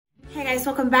Hey guys,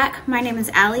 welcome back. My name is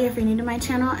Allie if you're new to my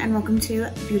channel, and welcome to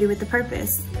Beauty with a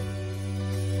Purpose.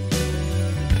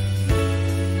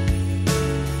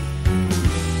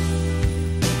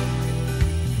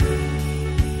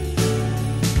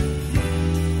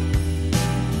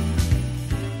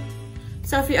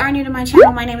 So if you are new to my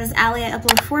channel, my name is Allie. I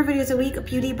upload 4 videos a week,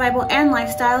 beauty, Bible, and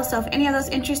lifestyle. So if any of those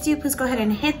interest you, please go ahead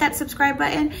and hit that subscribe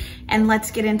button, and let's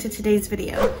get into today's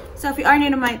video. So if you are new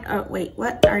to my, oh wait,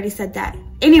 what? I already said that.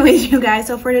 Anyways, you guys,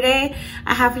 so for today,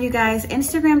 I have for you guys,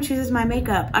 Instagram chooses my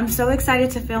makeup. I'm so excited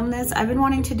to film this. I've been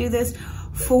wanting to do this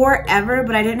forever,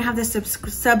 but I didn't have the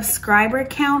subscriber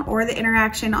count or the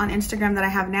interaction on Instagram that I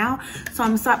have now. So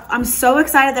I'm so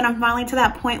excited that I'm finally to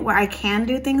that point where I can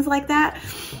do things like that.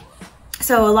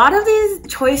 So a lot of these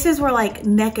choices were like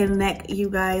neck and neck, you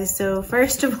guys. So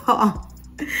first of all,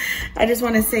 I just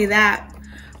want to say that.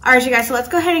 All right, you guys, so let's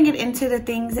go ahead and get into the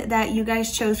things that you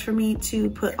guys chose for me to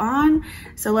put on.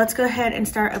 So let's go ahead and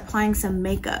start applying some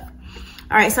makeup.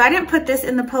 All right, so I didn't put this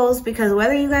in the post because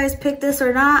whether you guys picked this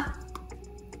or not,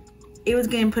 it was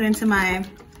getting put into my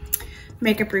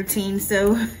makeup routine.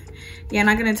 So yeah, I'm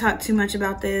not gonna talk too much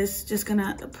about this. Just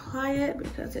gonna apply it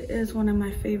because it is one of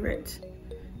my favorite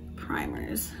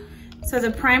primers. So the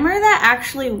primer that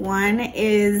actually won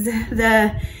is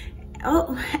the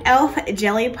e.l.f.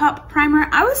 Jelly Pop primer.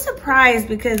 I was surprised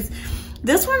because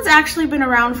this one's actually been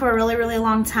around for a really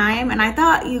long time, and I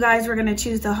thought you guys were gonna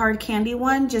choose the hard candy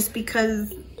one just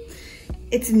because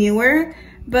it's newer,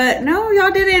 but no, y'all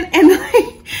didn't.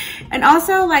 And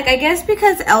also, like, I guess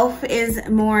because e.l.f. is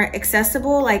more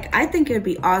accessible, like, I think it would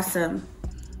be awesome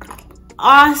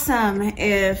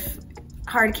if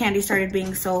hard candy started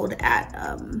being sold at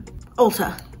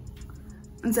Ulta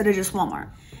instead of just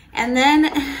Walmart. And then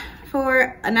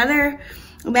for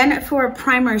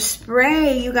primer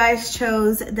spray, you guys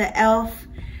chose the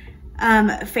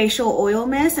e.l.f. facial oil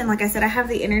mist, and like I said, I have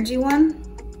the energy one.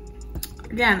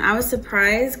 Again, I was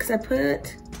surprised because I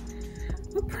put,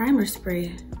 what primer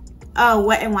spray? Oh,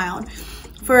 Wet n Wild.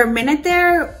 For a minute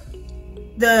there,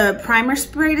 the primer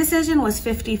spray decision was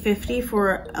 50-50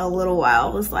 for a little while.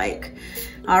 It was like,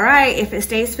 all right, if it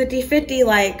stays 50-50,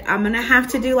 like, I'm gonna have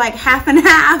to do like half and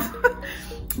half.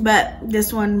 But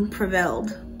this one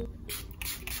prevailed.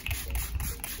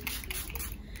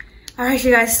 All right,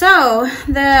 you guys, so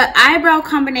the eyebrow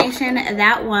combination,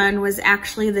 that one was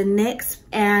actually the NYX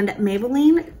and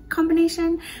Maybelline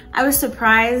combination. I was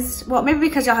surprised, well, maybe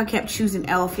because y'all kept choosing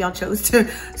e.l.f., y'all chose to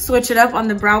switch it up on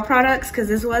the brow products, because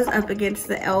this was up against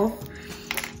the e.l.f.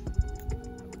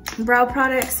 brow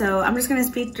product. So I'm just gonna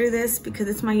speed through this because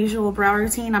it's my usual brow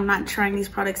routine. I'm not trying these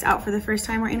products out for the first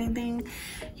time or anything.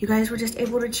 You guys were just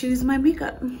able to choose my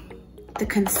makeup. The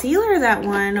concealer, that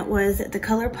one was the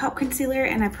ColourPop concealer,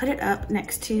 and I put it up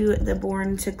next to the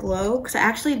Born to Glow because I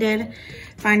actually did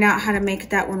find out how to make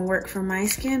that one work for my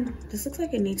skin. This looks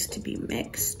like it needs to be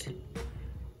mixed.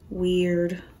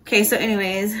 Weird. Okay, so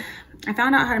anyways, I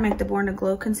found out how to make the Born to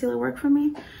Glow concealer work for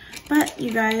me, but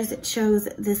you guys chose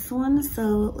this one,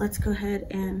 so let's go ahead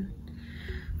and,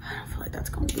 I don't feel like that's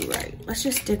gonna be right. Let's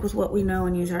just stick with what we know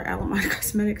and use our Allie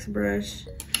Cosmetics brush.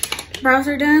 Brows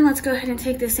are done. Let's go ahead and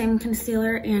take the same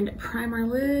concealer and prime our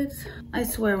lids. I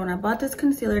swear, when I bought this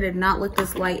concealer, it did not look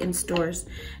this light in stores.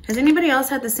 Has anybody else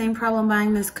had the same problem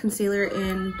buying this concealer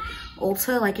in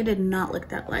Ulta? Like, it did not look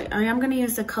that light. I am gonna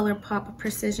use the ColourPop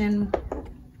Precision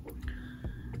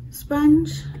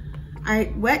sponge.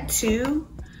 I wet too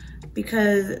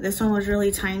because this one was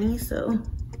really tiny, so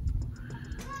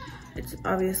it's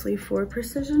obviously for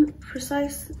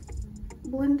precise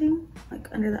blending, like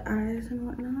under the eyes and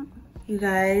whatnot. You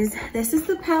guys, this is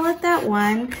the palette that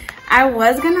won. I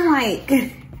was gonna, like,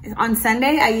 on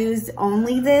Sunday, I used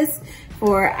only this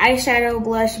for eyeshadow,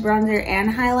 blush, bronzer,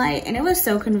 and highlight, and it was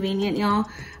so convenient, y'all.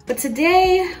 But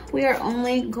today, we are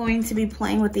only going to be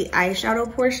playing with the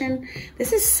eyeshadow portion.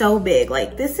 This is so big.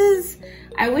 Like, this is,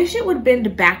 I wish it would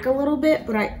bend back a little bit,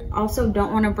 but I also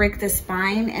don't want to break the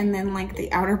spine and then, like,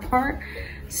 the outer part.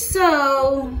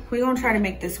 So, we're gonna try to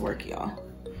make this work, y'all,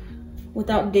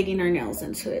 without digging our nails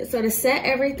into it. So to set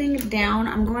everything down,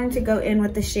 I'm going to go in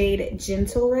with the shade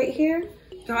Gentle right here.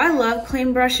 So I love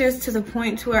clean brushes to the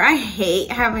point to where I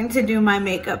hate having to do my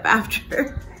makeup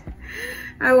after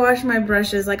I wash my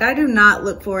brushes. Like, I do not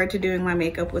look forward to doing my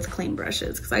makeup with clean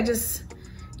brushes because I just,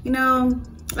 you know,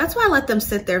 that's why I let them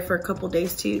sit there for a couple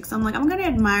days too, because I'm like, I'm gonna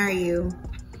admire you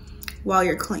while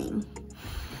you're clean.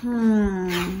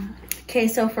 Okay,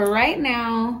 so for right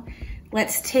now,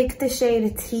 let's take the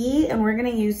shade Tea, and we're gonna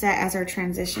use that as our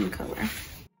transition color.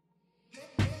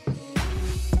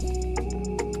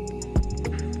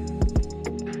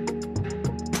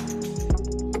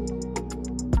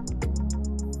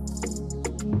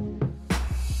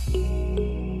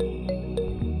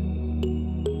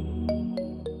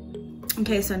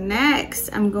 Okay, so next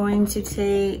I'm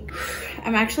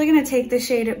actually gonna take the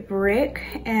shade Brick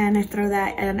and throw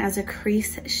that in as a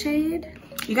crease shade.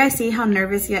 You guys see how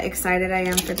nervous yet excited I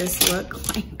am for this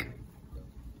look? Like,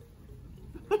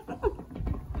 it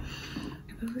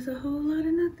was a whole lot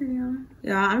of nothing, y'all.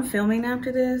 Yeah, I'm filming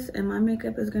after this and my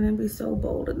makeup is gonna be so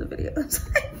bold in the videos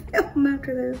I film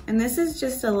after this. And this is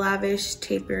just a lavish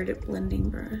tapered blending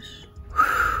brush.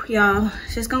 Y'all,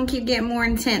 it's just gonna keep getting more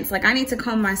intense. Like, I need to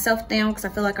calm myself down because I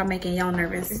feel like I'm making y'all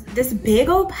nervous. This big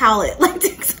old palette like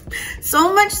takes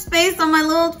so much space on my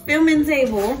little filming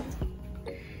table.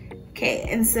 Okay,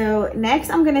 and so next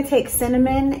I'm gonna take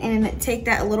Cinnamon and take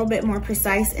that a little bit more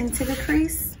precise into the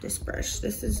crease. This brush,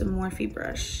 this is a Morphe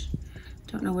brush.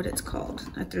 Don't know what it's called.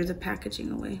 I threw the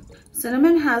packaging away.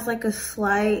 Cinnamon has like a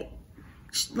slight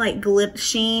like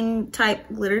sheen type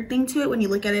glitter thing to it when you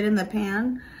look at it in the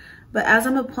pan. But as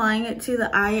I'm applying it to the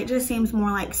eye, it just seems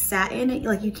more like satin.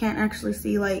 Like you can't actually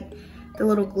see like the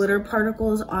little glitter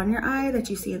particles on your eye that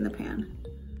you see in the pan.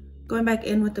 Going back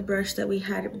in with the brush that we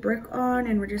had Brick on,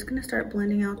 and we're just gonna start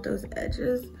blending out those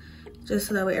edges just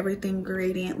so that way everything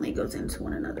gradiently goes into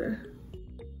one another.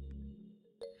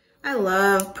 I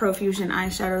love Profusion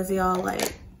eyeshadows, y'all.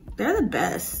 Like, they're the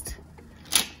best.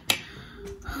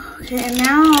 Okay, and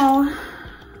now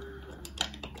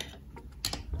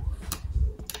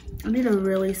I need a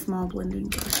really small blending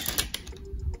brush,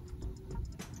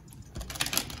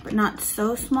 but not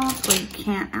so small so you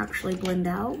can't actually blend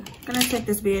out. I'm gonna take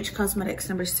this BH Cosmetics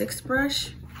number 6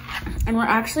 brush, and we're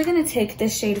actually gonna take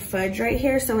this shade Fudge right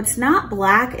here. So it's not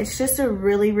black, it's just a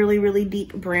really, really, really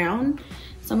deep brown.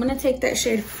 So I'm gonna take that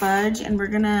shade Fudge and we're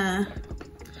gonna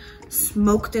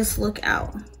smoke this look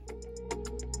out.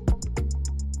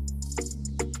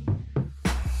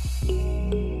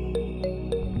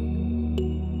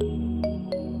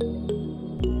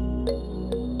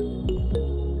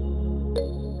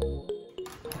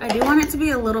 I do want it to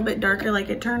be a little bit darker, like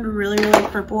it turned really, really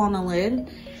purple on the lid.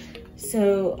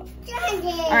 So,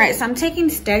 all right, so I'm taking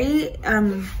Steady.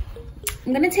 I'm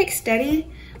gonna take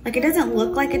Steady. Like, it doesn't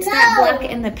look like it's that black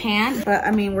in the pan, but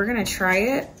I mean, we're gonna try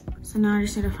it. So now I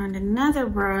just need to find another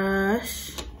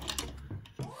brush.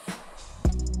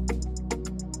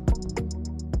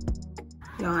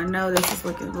 Y'all, I know this is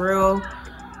looking real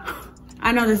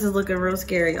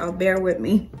scary. Y'all bear with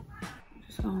me.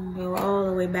 Just gonna go all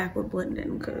the way back with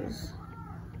blending because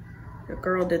the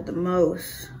girl did the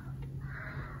most.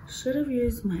 Should have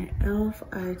used my e.l.f.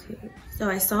 eye tape. So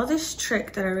I saw this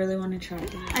trick that I really want to try.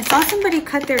 I saw somebody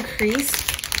cut their crease,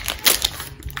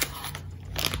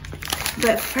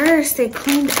 but first they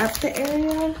cleaned up the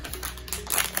area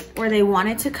where they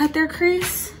wanted to cut their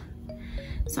crease.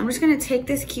 So I'm just gonna take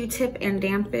this Q-tip and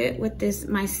damp it with this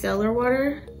micellar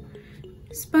water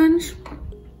sponge.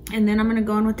 And then I'm gonna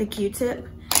go in with the Q-tip,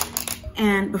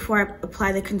 and before I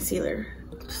apply the concealer,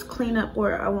 just clean up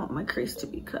where I want my crease to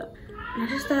be cut. I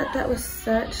just thought that was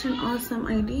such an awesome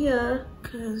idea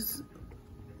because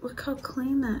look how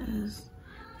clean that is.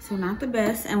 So not the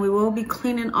best, and we will be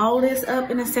cleaning all this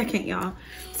up in a second, y'all.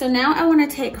 So now I want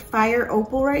to take Fire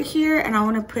Opal right here, and I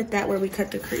want to put that where we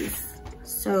cut the crease.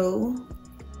 So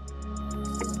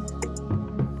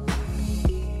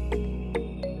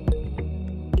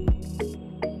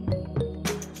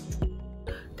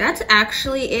that's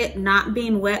actually it not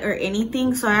being wet or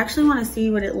anything. So I actually want to see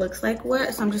what it looks like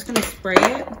wet. So I'm just going to spray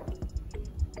it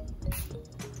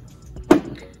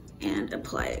and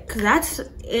apply it. Because that's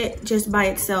it just by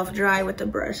itself dry with the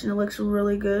brush. And it looks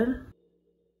really good.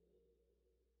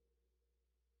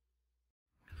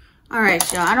 All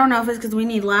right, y'all. I don't know if it's because we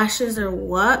need lashes or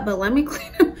what. But let me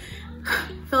clean them. I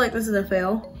feel like this is a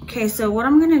fail. Okay, so what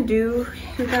I'm going to do,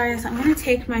 you guys, I'm going to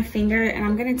take my finger and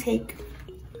I'm going to take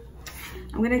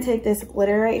this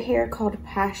glitter right here called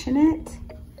Passionate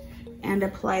and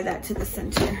apply that to the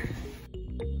center.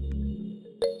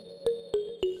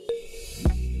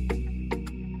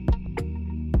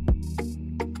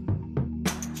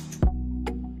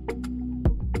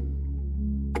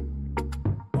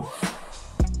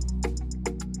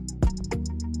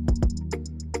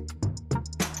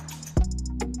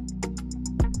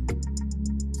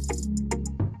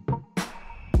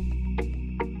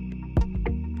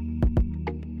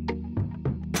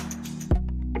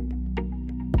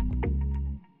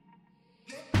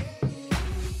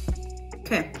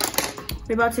 Okay,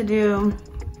 we're about to do,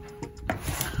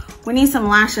 we need some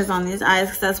lashes on these eyes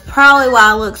because that's probably why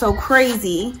I look so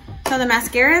crazy. So the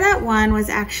mascara that won was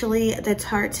actually the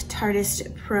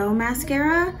Tarteist Pro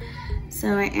mascara.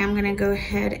 So I am gonna go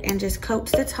ahead and just coat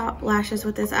the top lashes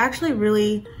with this. I actually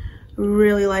really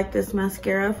like this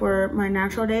mascara for my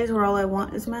natural days where all I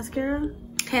want is mascara.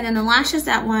 Okay, and then the lashes,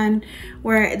 that one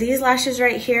where these lashes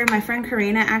right here, my friend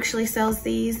Karina actually sells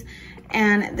these.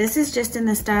 And this is just in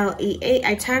the style E8.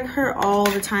 I tag her all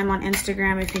the time on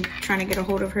Instagram if you're trying to get a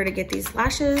hold of her to get these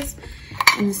lashes.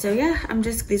 And so yeah,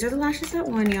 these are the lashes that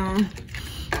one, y'all.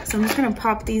 So I'm just gonna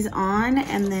pop these on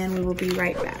and then we will be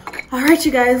right back. All right,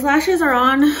 you guys, lashes are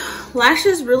on.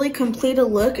 Lashes really complete a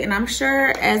look, and I'm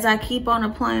sure as I keep on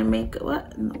applying makeup,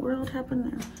 what in the world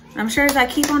happened there? I'm sure as I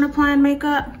keep on applying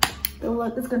makeup, the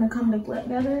look is gonna come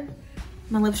together.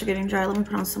 My lips are getting dry. Let me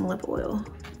put on some lip oil.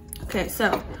 Okay,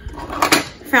 so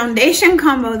foundation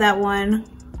combo, that one.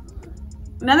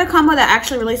 Another combo that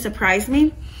actually really surprised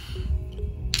me,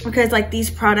 because like these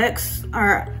products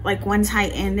are like one's high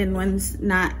end and one's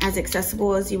not as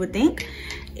accessible as you would think,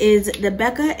 is the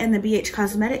Becca and the BH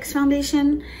Cosmetics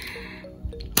foundation.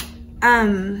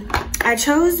 I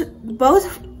chose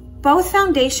both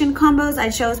foundation combos. I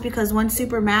chose because one's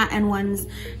super matte and one's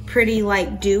pretty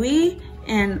like dewy,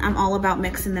 and I'm all about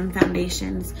mixing them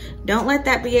foundations. Don't let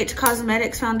that BH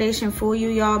Cosmetics foundation fool you,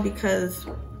 y'all, because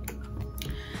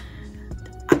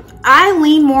I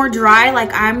lean more dry.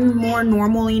 Like, I'm more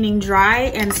normal leaning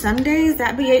dry, and some days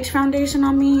that BH foundation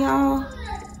on me, y'all,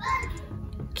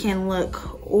 can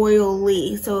look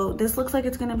oily. So this looks like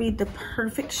it's gonna be the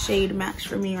perfect shade match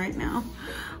for me right now.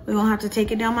 We're gonna have to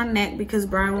take it down my neck because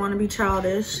Brian wanna be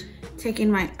childish.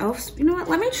 Taking my e.l.f. You know what?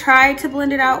 Let me try to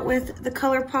blend it out with the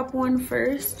ColourPop one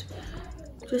first,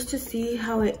 just to see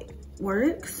how it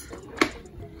works.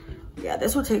 Yeah,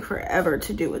 this will take forever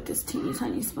to do with this teeny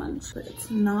tiny sponge, but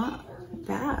it's not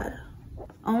bad.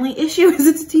 Only issue is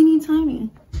it's teeny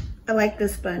tiny. I like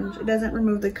this sponge. It doesn't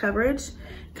remove the coverage.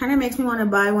 Kind of makes me want to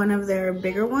buy one of their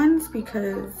bigger ones,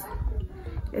 because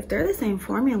if they're the same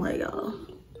formula, y'all,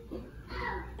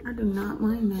 I do not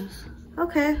mind this.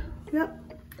 Okay, yep.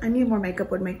 I need more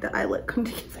makeup would make the eye look come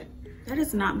together. That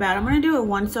is not bad. I'm gonna do a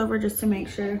once over just to make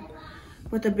sure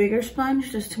with a bigger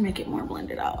sponge, just to make it more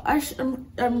blended out.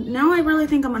 Now I really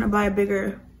think I'm gonna buy a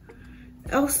bigger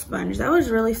e.l.f. sponge. That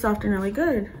was really soft and really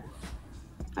good.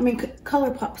 I mean,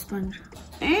 ColourPop sponge.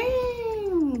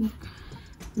 Dang.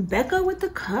 Becca with the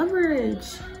coverage.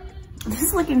 This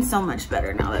is looking so much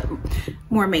better now that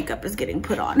more makeup is getting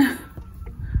put on.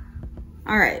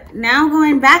 All right, now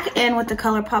going back in with the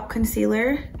ColourPop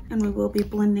concealer, and we will be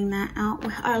blending that out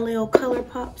with our little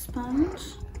ColourPop sponge.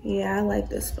 Yeah, I like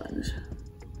this sponge.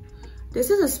 This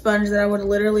is a sponge that I would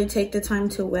literally take the time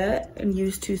to wet and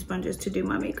use 2 sponges to do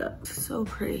my makeup. So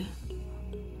pretty.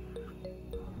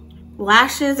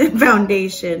 Lashes and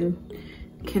foundation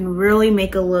can really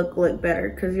make a look better,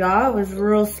 because y'all, I was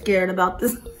real scared about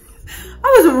this.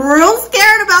 I was real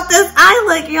scared about this eye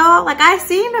look, y'all. Like, I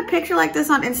seen a picture like this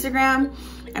on Instagram,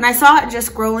 and I saw it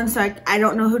just scrolling, so I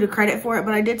don't know who to credit for it,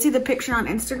 but I did see the picture on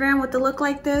Instagram with the look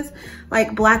like this,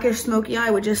 like blackish smoky eye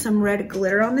with just some red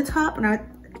glitter on the top, and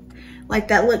like,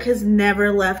 that look has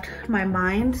never left my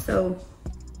mind. So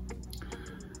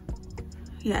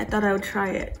yeah, I thought I would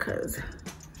try it because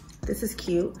this is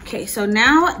cute. Okay, so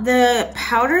now the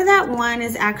powder, that one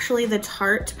is actually the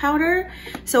Tarte powder.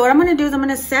 So what I'm gonna do is I'm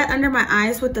gonna set under my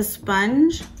eyes with the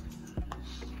sponge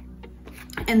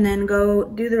and then go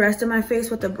do the rest of my face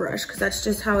with a brush, because that's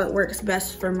just how it works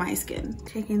best for my skin.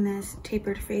 Taking this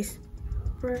tapered face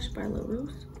brush by La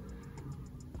Rose.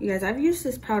 You guys, I've used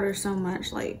this powder so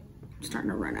much, like, I'm starting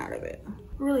to run out of it. It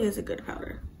really is a good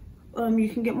powder. You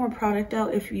can get more product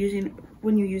out if you're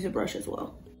when you use a brush as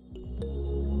well.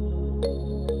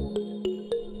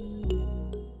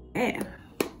 Okay,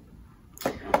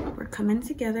 we're coming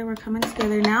together, we're coming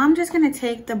together. Now I'm just gonna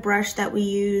take the brush that we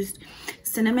used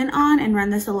cinnamon on and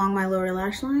run this along my lower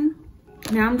lash line.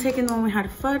 Now I'm taking the one we had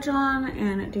fudge on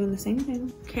and doing the same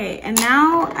thing. Okay, and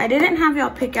now I didn't have y'all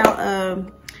pick out a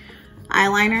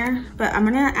eyeliner, but I'm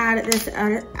gonna add this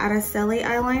Araceli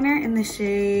eyeliner in the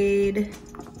shade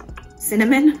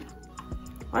Cinnamon.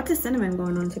 Lots of cinnamon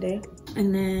going on today.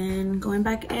 And then going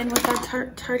back in with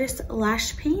our Tarteist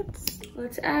lash paints.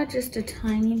 Let's add just a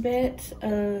tiny bit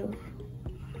of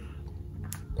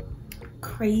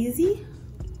Crazy,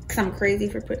 because I'm crazy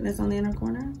for putting this on the inner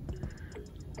corner.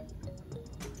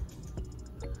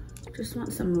 Just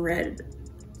want some red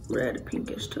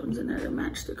pinkish tones in there to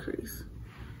match the crease.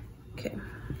 Okay.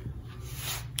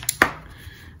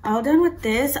 All done with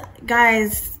this.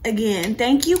 Guys, again,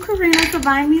 thank you, Karina, for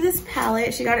buying me this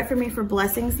palette. She got it for me for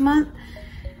Blessings Month.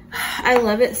 I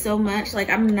love it so much. Like,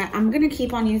 I'm gonna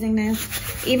keep on using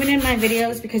this even in my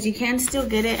videos, because you can still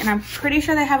get it, and I'm pretty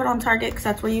sure they have it on Target, because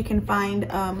that's where you can find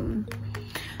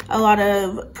a lot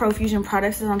of Profusion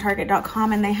products is on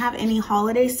Target.com, and they have any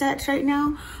holiday sets right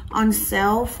now on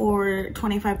sale for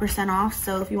 25% off.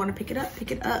 So if you want to pick it up,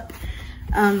 pick it up.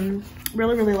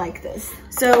 Really like this.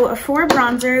 So for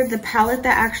bronzer, the palette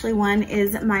that actually won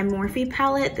is my Morphe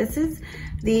palette. This is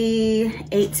the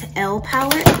 8L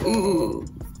palette. Ooh.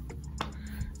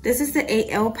 This is the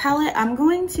 8L palette. I'm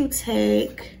going to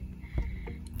take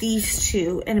these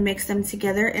two and mix them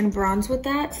together and bronze with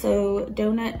that. So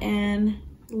Donut and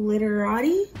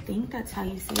Literati, I think that's how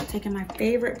you say it. Taking my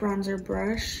favorite bronzer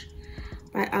brush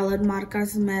by Aladmar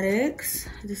Cosmetics.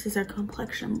 This is our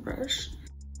complexion brush.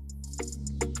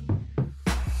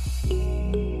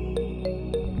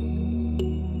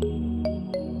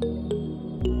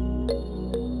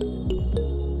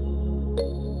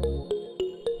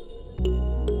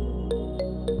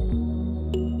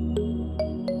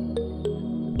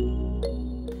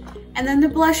 And then the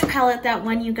blush palette that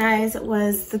won, you guys,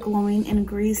 was the Glowing in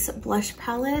Grease blush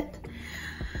palette.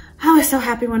 I was so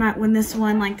happy when this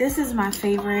won. Like, this is my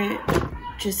favorite,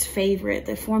 just favorite.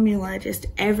 The formula, just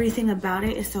everything about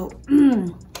it is so,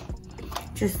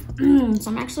 So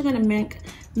I'm actually gonna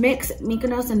mix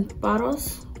Mykonos and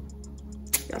Paros.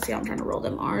 Y'all see how I'm trying to roll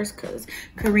them R's, because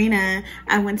Karina,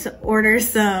 I went to order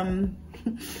some,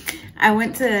 I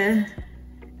went to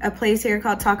a place here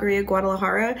called Taqueria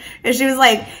Guadalajara, and she was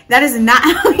like, that is not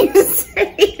how you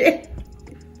say it.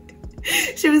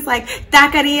 She was like,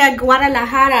 Taqueria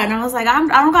Guadalajara, and I was like, I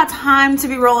don't got time to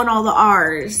be rolling all the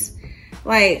R's.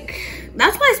 Like,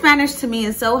 that's why Spanish to me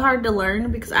is so hard to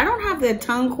learn, because I don't have the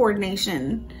tongue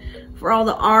coordination for all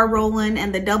the R rolling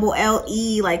and the double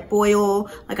L-E, like boil.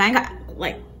 Like, I ain't got,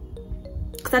 like,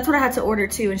 cause that's what I had to order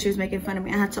too, and she was making fun of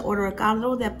me. I had to order a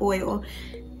caldo de pollo.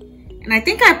 And I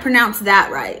think I pronounced that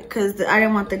right, because I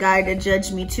didn't want the guy to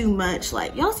judge me too much.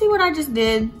 Like, y'all see what I just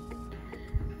did?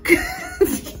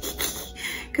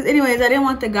 Because anyways, I didn't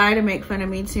want the guy to make fun of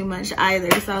me too much either.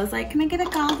 So I was like, can I get a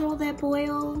caldo de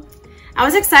pollo? I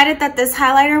was excited that this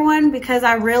highlighter won, because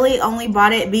I really only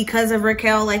bought it because of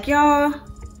Raquel. Like, y'all,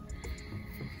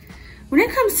 when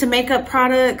it comes to makeup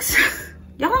products,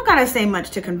 y'all don't gotta say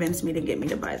much to convince me to get me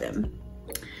to buy them.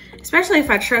 Especially if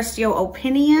I trust your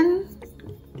opinion.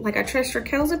 Like, I trust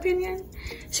Raquel's opinion.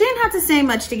 She didn't have to say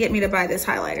much to get me to buy this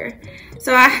highlighter.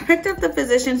 So I picked up the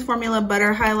Physicians Formula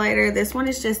Butter Highlighter. This one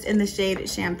is just in the shade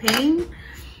Champagne.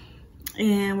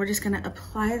 And we're just gonna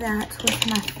apply that with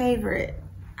my favorite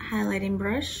highlighting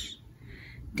brush.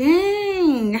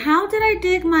 Dang, how did I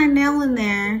dig my nail in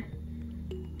there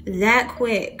that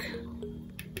quick?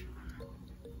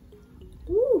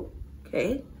 Ooh,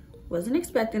 okay. Wasn't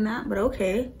expecting that, but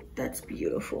okay. That's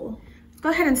beautiful. Go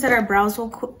ahead and set our brows real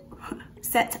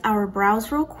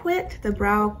quick. The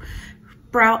brow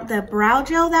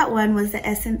gel, that one was the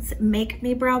Essence Make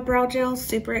Me Brow Gel.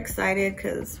 Super excited,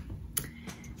 because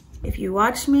if you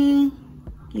watch me,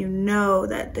 you know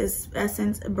that this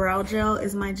Essence brow gel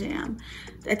is my jam.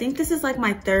 I think this is like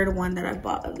my third one that I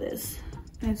bought of this.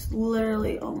 And it's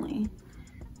literally only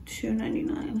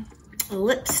 $2.99.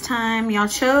 Lips time. Y'all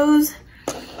chose.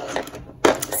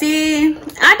 See,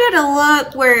 I did a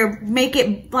look where make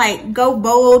it like go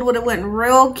bold, would have went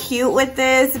real cute with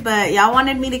this, but y'all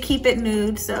wanted me to keep it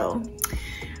nude, so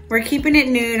we're keeping it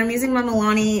nude. I'm using my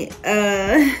Milani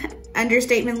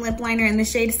Understatement lip liner in the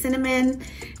shade Cinnamon,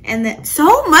 and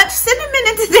so much cinnamon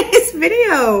in today's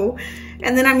video.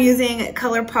 And then I'm using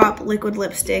ColourPop liquid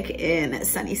lipstick in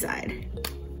Sunnyside.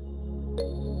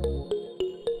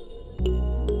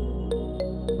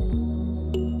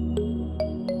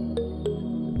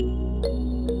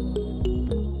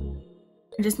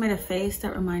 I just made a face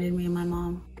that reminded me of my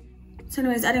mom. So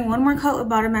anyways, adding one more coat of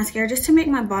bottom mascara just to make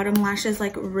my bottom lashes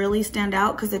like really stand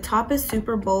out, because the top is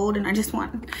super bold and I just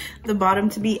want the bottom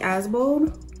to be as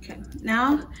bold. Okay,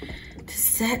 now to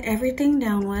set everything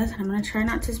down with, I'm gonna try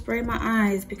not to spray my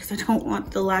eyes because I don't want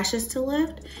the lashes to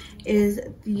lift, is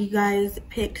you guys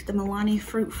picked the Milani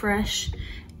Fruit Fresh,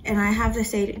 and I have the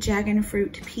shade Dragon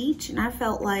Fruit Peach, and I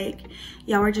felt like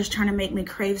y'all were just trying to make me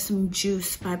crave some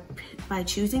juice by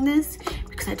choosing this,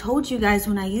 because I told you guys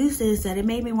when I used this that it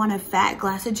made me want a fat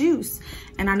glass of juice.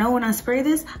 And I know when I spray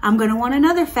this, I'm gonna want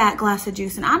another fat glass of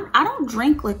juice, and I don't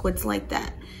drink liquids like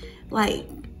that. Like,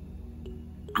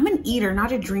 I'm an eater,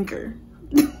 not a drinker.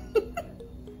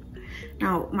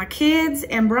 Now, my kids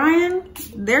and Brian,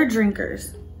 they're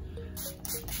drinkers.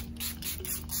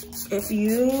 If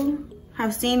you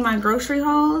have seen my grocery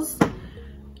hauls,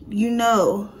 you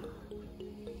know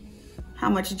how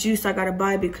much juice I gotta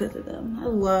buy because of them. I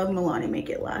love Milani Make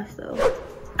It Last though.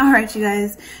 All right, you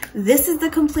guys, this is the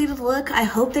completed look. I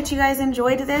hope that you guys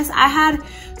enjoyed this. I had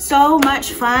so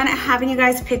much fun having you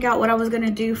guys pick out what I was gonna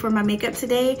do for my makeup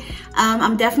today.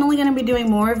 I'm definitely gonna be doing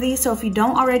more of these, so if you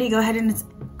don't already, go ahead and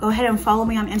go ahead and follow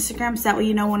me on Instagram so that way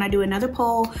you know when I do another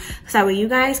poll, so that way you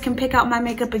guys can pick out my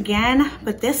makeup again.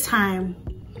 But this time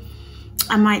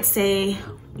I might say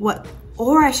what,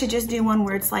 or I should just do one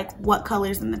where it's like, what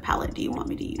colors in the palette do you want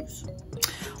me to use?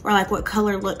 Or like, what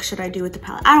color look should I do with the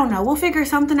palette? I don't know, we'll figure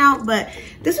something out, but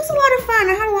this was a lot of fun.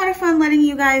 I had a lot of fun letting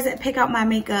you guys pick out my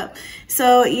makeup.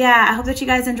 So yeah, I hope that you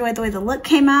guys enjoyed the way the look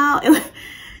came out.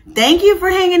 Thank you for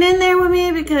hanging in there with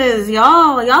me, because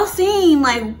y'all seen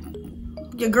like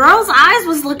your girl's eyes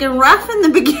was looking rough in the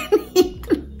beginning.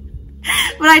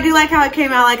 But I do like how it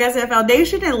came out. Like I said,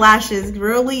 foundation and lashes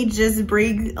really just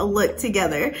bring a look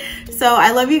together. So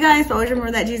I love you guys, but always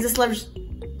remember that Jesus loves you.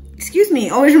 Excuse me,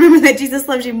 always remember that Jesus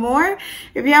loves you more.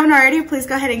 If you haven't already, please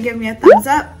go ahead and give me a thumbs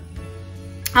up.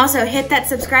 Also, hit that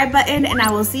subscribe button, and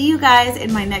I will see you guys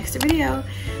in my next video.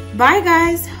 Bye,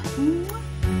 guys.